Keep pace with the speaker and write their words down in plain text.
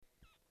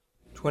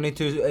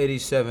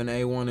2287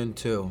 A1 and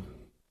 2.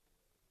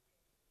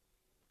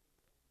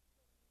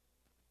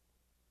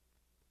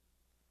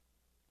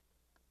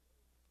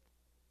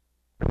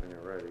 You're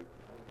ready.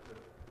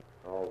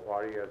 Oh,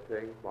 what do you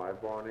think, my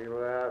bonny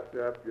lass,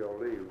 if you'll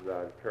leave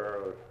that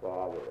careless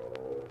father?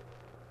 Oh,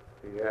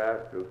 he has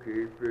to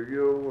keep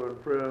you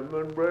and prim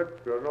and brick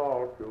and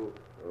all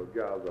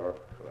together.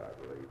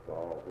 Gladly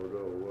fall with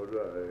a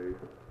day.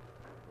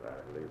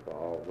 Gladly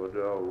fall with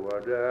a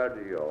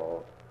daddy,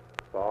 oh.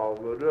 Fall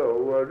with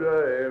a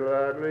day.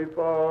 Gladly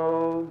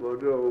fall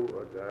with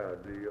a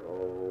daddy,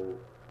 oh.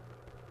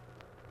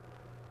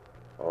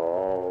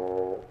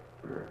 Oh.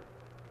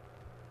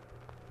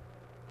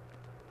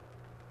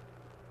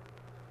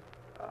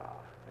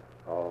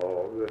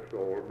 Oh, this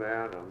old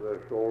man and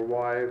this old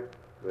wife,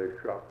 they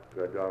shuck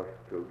the dust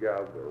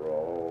together,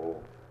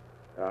 oh.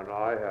 And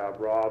I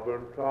have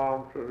Robin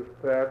Thompson's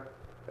pet,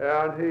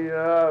 and he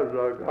has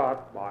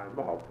got my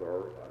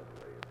mother.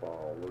 Badly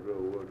fall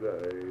do a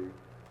day,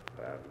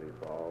 badly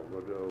fall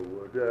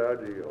do a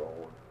daddy,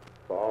 oh.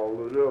 Fall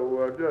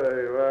do a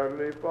day,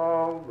 badly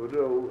fall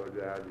do a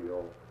daddy,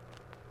 oh.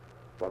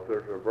 But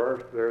there's a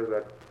verse there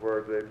that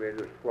where they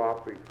made a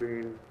swap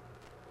between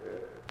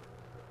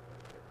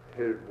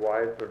his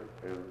wife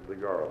and the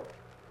girl.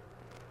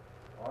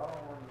 I don't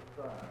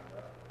understand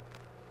that.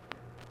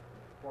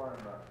 Explain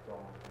that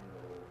song to me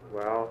a little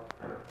bit. Well,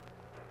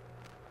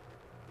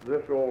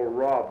 this old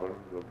Robin,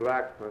 the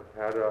blacksmith,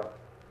 had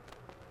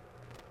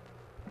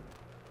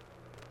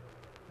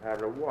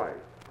a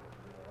wife,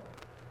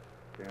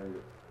 and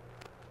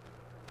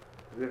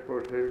this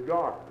was his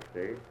daughter,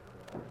 see?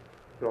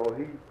 So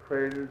he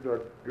traded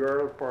the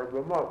girl for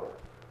the mother.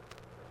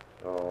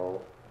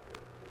 So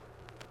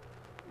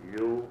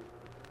you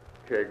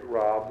take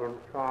Robin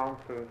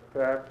Thompson's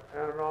pet,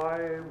 and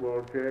I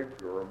will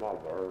take your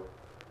mother.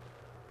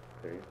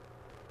 See?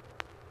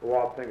 Well,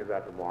 I'll think of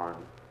that tomorrow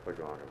and put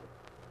it on him.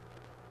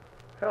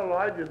 Hell,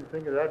 I didn't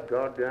think of that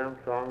goddamn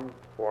song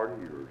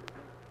 40 years.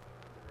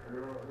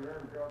 You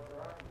ain't got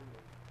that?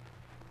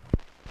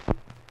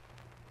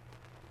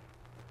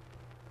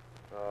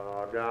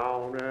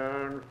 Down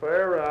in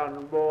fair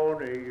and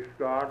bonny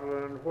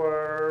Scotland,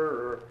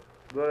 where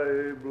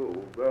the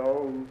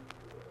bluebells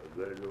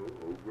they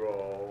do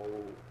grow,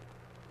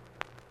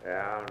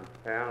 and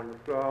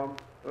some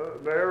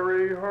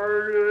merry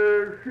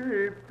herded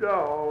sheep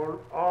down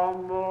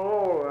on the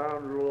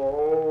lowland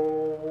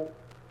low,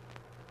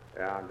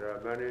 and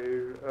many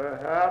a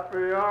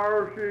happy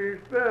hour she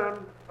spent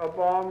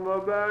upon the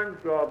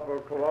banks of the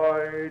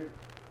Clyde.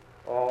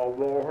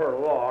 Although her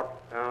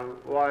lot and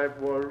life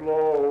was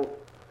low,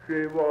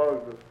 she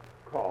was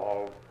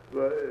called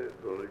the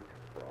village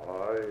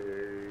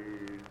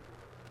pride.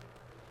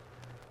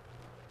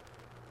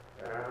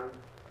 And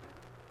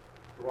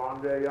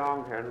one day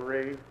young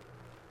Henry,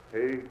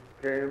 he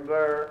came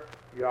there.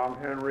 Young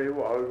Henry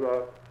was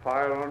a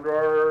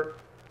Highlander,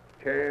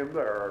 came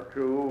there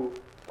to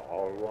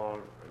fall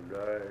one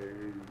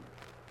day.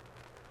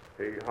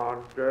 He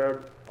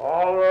hunted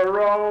all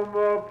around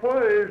the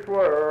place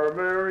where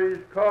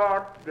Mary's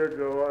cot did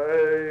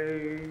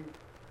lay,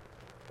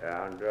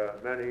 and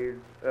many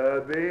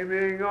a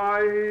beaming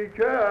eye he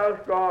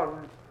cast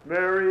on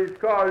Mary's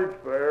cottage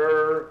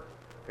fair.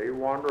 He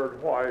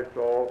wondered why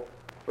so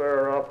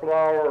fair a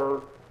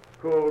flower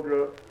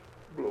could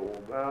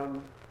bloom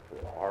and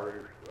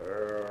flourish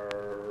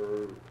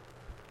there.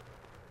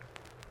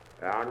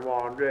 And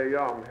one day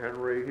young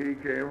Henry, he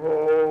came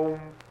home,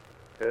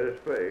 his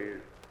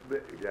face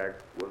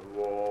bedecked with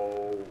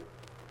woe,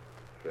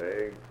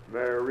 saying,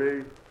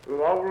 Mary,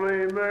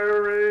 lovely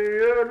Mary,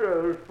 it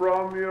is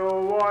from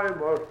you I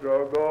must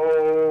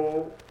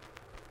go.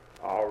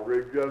 Our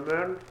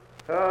regiment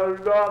has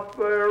got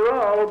their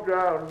out,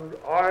 and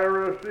I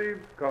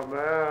received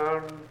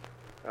command,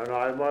 and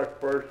I must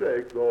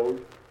forsake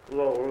those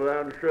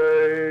lowland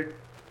shades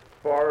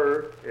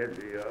for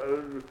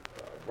India's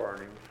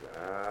burning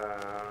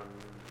sand.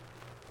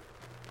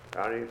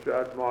 And he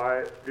said,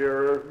 my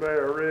dearest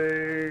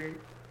Mary,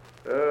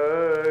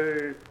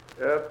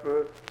 if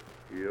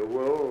you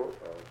will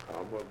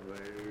come with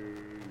me.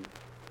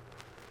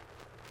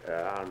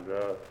 And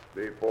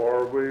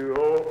before we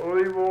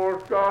leave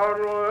old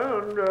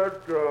Scotland,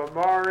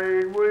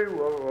 married we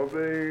will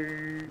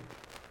be.